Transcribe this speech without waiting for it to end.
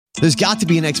There's got to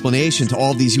be an explanation to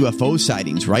all of these UFO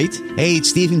sightings, right? Hey,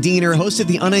 it's Stephen Diener, host of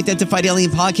the Unidentified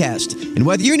Alien Podcast. And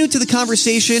whether you're new to the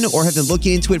conversation or have been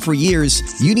looking into it for years,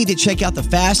 you need to check out the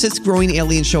fastest growing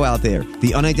alien show out there,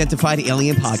 the Unidentified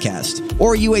Alien Podcast,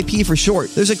 or UAP for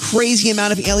short. There's a crazy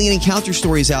amount of alien encounter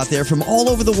stories out there from all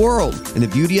over the world. And the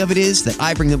beauty of it is that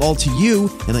I bring them all to you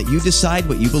and let you decide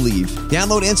what you believe.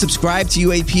 Download and subscribe to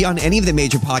UAP on any of the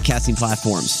major podcasting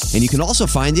platforms. And you can also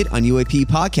find it on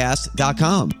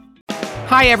UAPpodcast.com.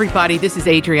 Hi, everybody. This is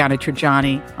Adriana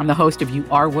Trajani. I'm the host of You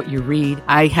Are What You Read.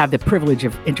 I have the privilege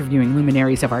of interviewing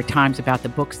luminaries of our times about the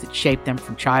books that shaped them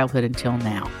from childhood until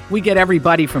now. We get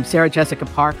everybody from Sarah Jessica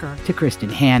Parker to Kristen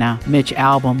Hanna, Mitch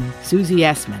Albom, Susie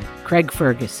Essman, Craig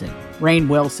Ferguson, Rainn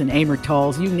Wilson, Amor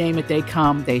Tolls, you name it, they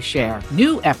come, they share.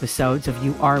 New episodes of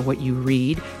You Are What You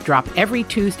Read drop every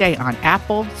Tuesday on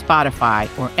Apple, Spotify,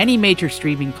 or any major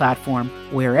streaming platform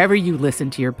wherever you listen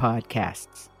to your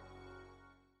podcasts.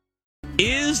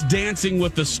 Is Dancing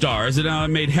with the Stars, and it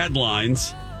made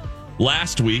headlines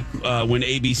last week when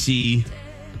ABC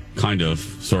kind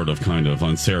of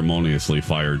unceremoniously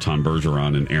fired Tom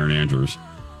Bergeron and Aaron Andrews,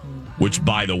 which,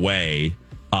 by the way,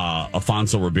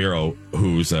 Afonso Ribeiro,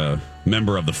 who's a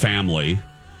member of the family,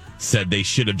 said they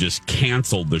should have just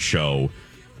canceled the show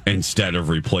instead of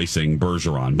replacing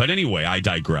Bergeron. But anyway, I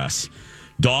digress.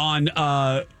 Dawn,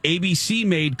 ABC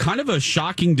made kind of a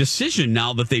shocking decision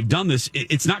now that they've done this.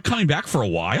 It's not coming back for a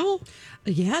while?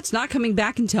 Yeah, it's not coming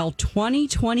back until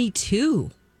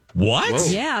 2022. What? Whoa.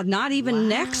 Yeah, not even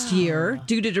next year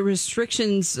due to the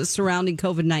restrictions surrounding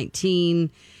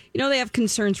COVID-19. You know, they have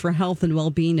concerns for health and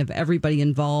well-being of everybody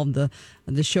involved.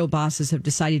 The show bosses have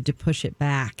decided to push it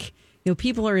back. You know,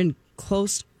 people are in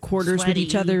close quarters with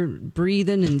each other,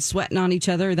 breathing and sweating on each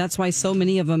other. That's why so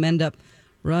many of them end up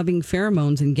rubbing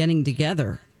pheromones and getting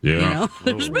together. Yeah. You know,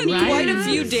 there's been quite a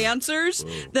few dancers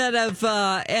that have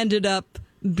ended up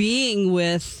being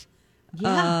with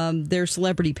their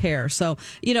celebrity pair. So,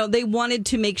 you know, they wanted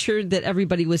to make sure that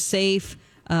everybody was safe.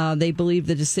 They believe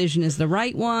the decision is the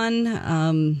right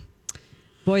one.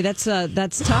 Boy, that's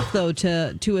tough, though,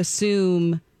 to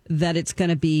assume that it's going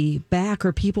to be back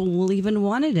or people will even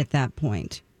want it at that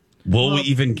point. Will we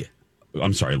even get...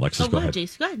 I'm sorry, Alexis, go ahead.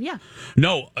 Jace, go ahead, yeah.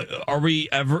 No, are we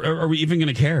even going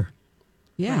to care?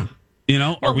 Yeah. You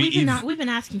know, we've been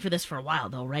asking for this for a while,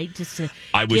 though, right? Just to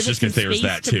I was just going to say there's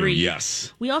that too. Breathe.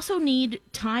 Yes. We also need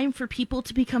time for people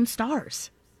to become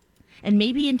stars, and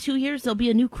maybe in 2 years there'll be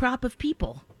a new crop of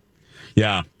people.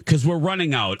 Yeah, because we're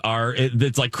running out.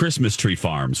 It's like Christmas tree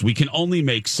farms. We can only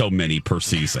make so many per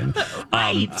season.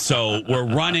 Right. So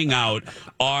we're running out.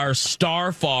 Our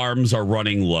star farms are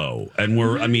running low. And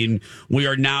we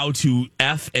are now to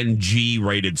F and G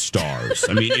rated stars.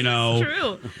 I mean, you know.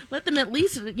 True. Let them at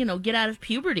least, get out of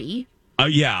puberty.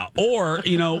 Yeah. Or,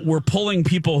 we're pulling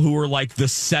people who are like the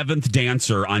seventh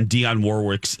dancer on Dionne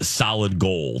Warwick's Solid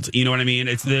Gold. You know what I mean?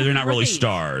 They're not really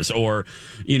stars. Or,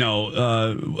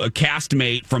 a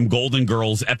castmate from Golden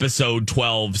Girls episode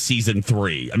 12, season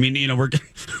 3. I mean,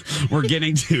 we're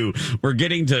getting to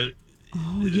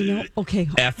okay.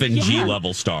 F and G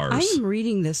level stars. I am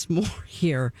reading this more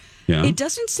here. Yeah. It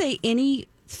doesn't say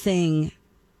anything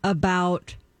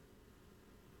about...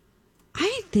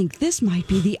 I think this might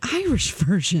be the Irish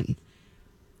version.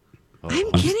 I'm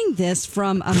getting this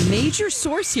from a major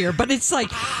source here, but it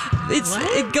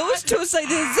goes to us like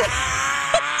this.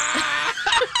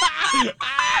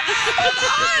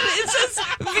 It says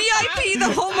VIP,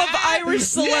 the home of Irish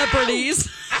celebrities.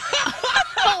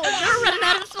 You're running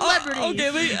out of celebrities. Okay,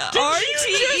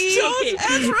 RTE.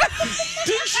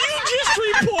 Did you just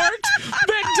report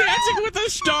that Dancing with the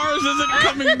Stars isn't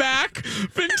coming back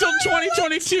until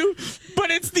 2022? But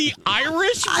it's the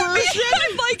Irish version?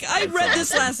 I read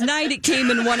this last night. It came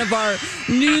in one of our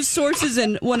news sources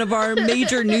and one of our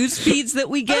major news feeds that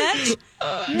we get.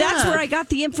 That's where I got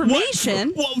the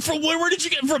information. Where did you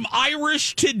get it from?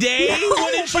 Irish Today?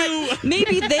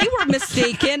 Maybe they were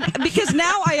mistaken, because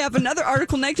now I have another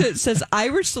article next to it that says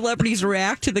Irish celebrities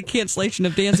react to the cancellation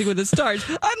of Dancing with the Stars.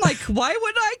 I'm like, why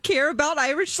would I care about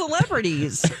Irish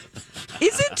celebrities?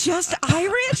 Is it just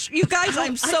Irish? You guys,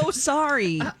 I'm so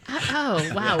sorry. Wow.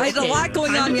 I had a lot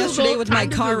going on yesterday with my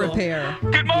car repair.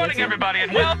 Good morning, everybody,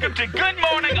 and welcome to Good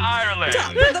Morning Ireland.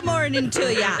 Top of the morning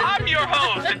to ya. I'm your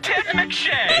host, Tim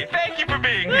McShay. Thank you for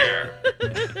being here.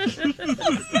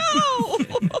 No.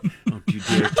 Don't you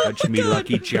dare touch me,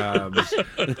 Lucky Charms.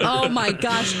 Oh, my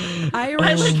gosh.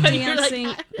 Irish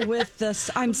dancing with this.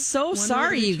 I'm so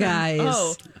sorry, you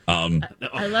guys.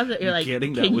 I love that you're like,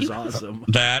 kidding. That was awesome.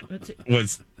 That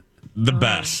was the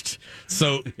best.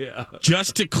 So,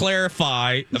 just to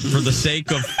clarify, for the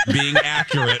sake of being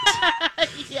accurate,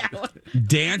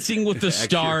 Dancing with the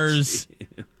Stars,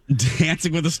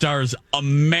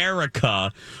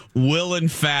 America will in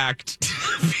fact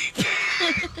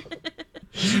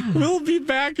will be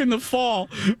back in the fall.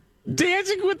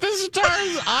 Dancing with the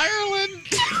Stars, Ireland.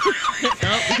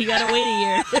 Oh, you gotta wait a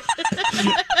year.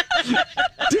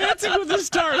 Dancing with the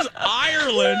Stars,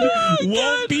 Ireland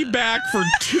won't be back for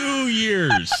 2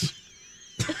 years.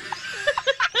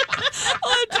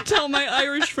 I'll have to tell my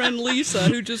Irish friend Lisa,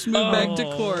 who just moved back to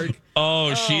Cork.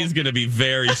 Oh, she's going to be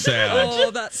very sad. Oh,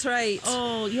 that's right.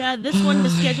 Oh, yeah, this one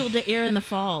is scheduled to air in the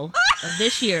fall of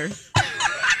this year.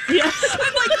 Yes. I'm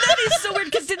like, that is so weird,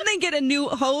 because didn't they get a new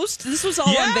host? This was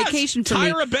all on vacation for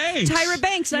Tyra Banks. Tyra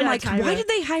Banks. And I'm like, Tyra. Why did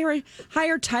they hire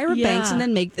Tyra Banks and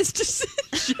then make this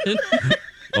decision?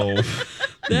 Oh,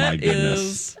 my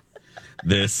goodness.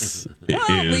 This is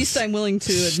at least I'm willing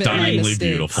to admit my stunningly mistakes.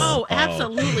 beautiful. Oh,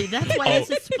 absolutely. That's why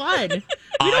this is fun.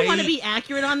 We don't want to be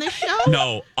accurate on this show.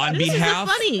 No, This isn't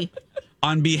funny.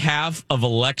 on behalf of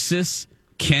Alexis,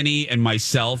 Kenny, and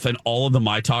myself, and all of the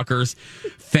My Talkers,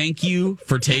 thank you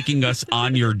for taking us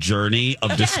on your journey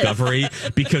of discovery,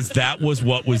 because that was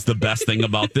what was the best thing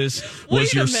about this,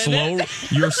 was your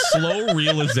slow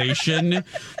realization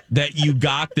that you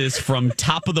got this from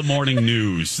Top of the Morning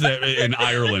News in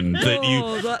Ireland.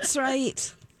 That's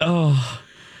right.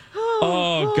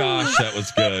 Oh gosh, that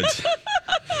was good.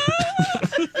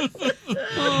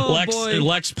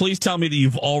 Lex, please tell me that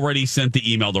you've already sent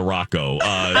the email to Rocco,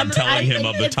 telling him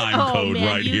of the time code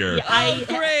here.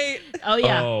 Great. Oh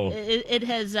yeah, it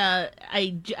has. I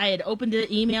had opened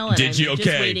the email. And Did you? I'm Okay.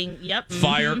 Just waiting. Yep.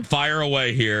 Fire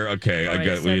away here. Okay, All I right,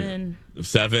 got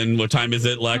 7. What time is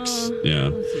it, Lex? Yeah.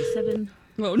 Let's see, 7.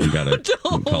 Oh, no,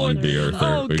 I'm calling B.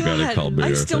 Arthur. We gotta call B. I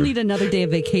Arthur. still need another day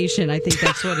of vacation. I think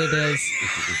that's what it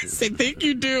is. I think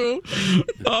you do.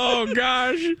 Oh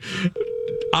gosh.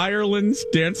 Ireland's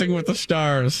Dancing with the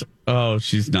Stars. Oh,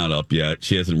 she's not up yet.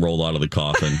 She hasn't rolled out of the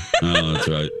coffin. Oh, that's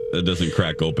right. It doesn't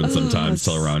crack open sometimes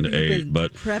till around 8.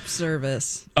 But prep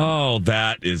service. oh,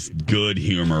 that is good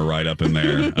humor right up in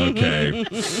there. Okay.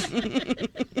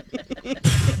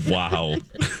 Wow.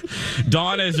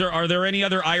 Dawn, are there any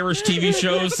other Irish TV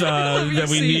shows that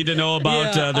we need to know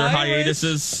about their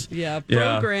hiatuses? Yeah,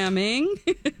 programming.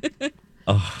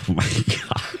 Oh my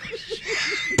gosh.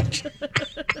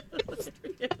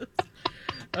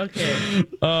 Okay.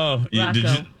 Oh,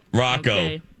 Rocco.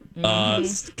 Okay.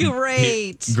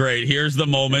 Great. Great. Here's the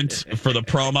moment for the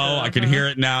promo. I can hear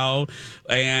it now.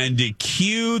 And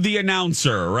cue the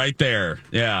announcer right there.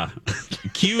 Yeah.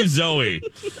 Cue Zoe.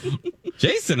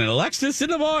 Jason and Alexis in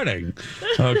the morning.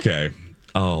 Okay.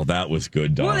 Oh, that was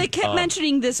good, Dawn. Well, they kept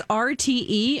mentioning this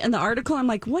RTE in the article. I'm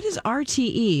like, what is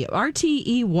RTE?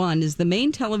 RTE1 is the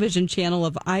main television channel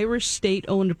of Irish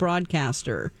state-owned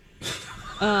broadcaster.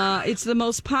 It's the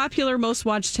most popular, most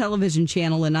watched television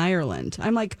channel in Ireland.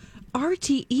 I'm like,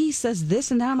 RTE says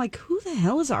this, and now I'm like, who the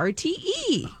hell is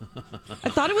RTE? I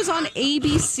thought it was on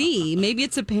ABC. Maybe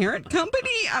it's a parent company.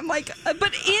 I'm like,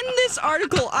 but in this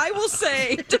article, I will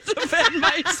say, to defend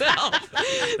myself,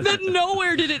 that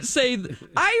nowhere did it say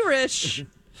Irish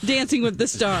Dancing with the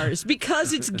Stars,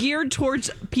 because it's geared towards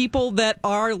people that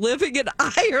are living in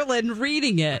Ireland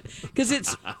reading it, because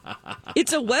it's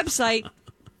a website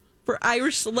for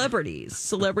Irish celebrities,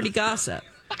 celebrity gossip.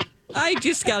 I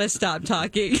just gotta stop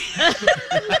talking.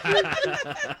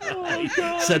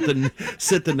 Set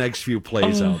the next few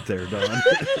plays out there, Dawn.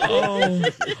 Oh,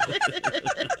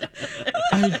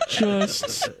 I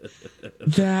just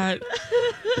that.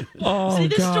 Oh, See,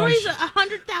 this gosh. story's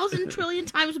 100,000 trillion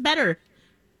times better.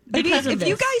 Because of if this.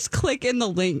 you guys click in the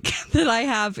link that I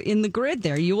have in the grid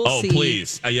there, you will see. Oh,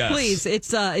 please. Yes. Please.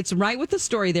 It's right with the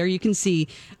story there. You can see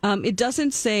it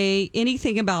doesn't say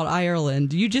anything about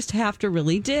Ireland. You just have to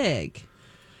really dig.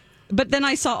 But then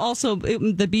I saw also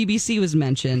the BBC was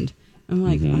mentioned. I'm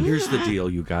like, Here's the deal,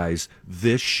 you guys.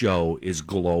 This show is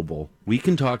global. We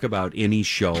can talk about any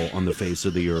show on the face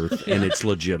of the earth, and it's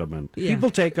legitimate. Yeah.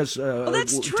 People take us. well,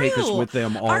 that's true. Take us with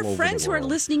them all Our over friends the who are world.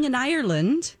 listening in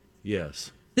Ireland,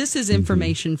 Yes. this is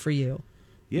information for you.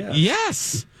 Yes.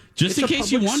 Yes. Just It's in a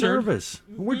case you public wondered. service.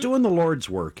 We're doing the Lord's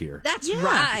work here. That's Yeah.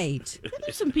 right.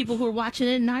 There's some people who are watching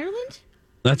it in Ireland.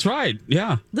 That's right.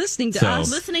 Yeah. Listening to So-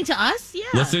 us. Listening to us, yeah.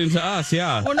 Listening to us.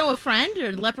 Yeah. Or know a friend or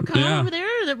a leprechaun Yeah. over there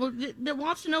that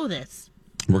wants to know this.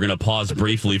 We're going to pause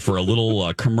briefly for a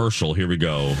little commercial. Here we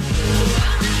go.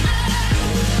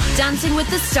 Dancing with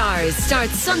the Stars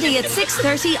starts Sunday at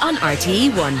 6:30 on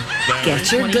RTE1.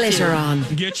 Get your glitter on.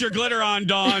 Get your glitter on,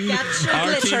 Dawn. Get your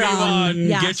glitter RTV1. on.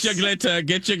 Yes. Get your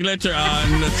glitter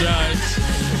on. That's right.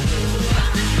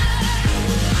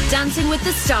 Dancing with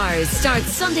the Stars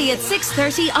starts Sunday at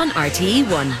 6:30 on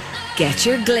RTE1. Get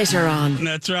your glitter on.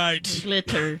 That's right.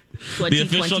 Glitter. The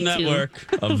official network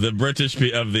of the British,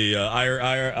 of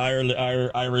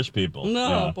the Irish people. No,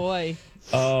 Yeah. boy.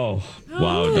 Oh,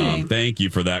 wow, Dom. Thank you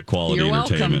for that quality You're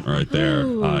entertainment welcome. right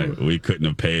there. We couldn't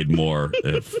have paid more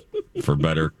for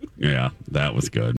better. Yeah, that was good.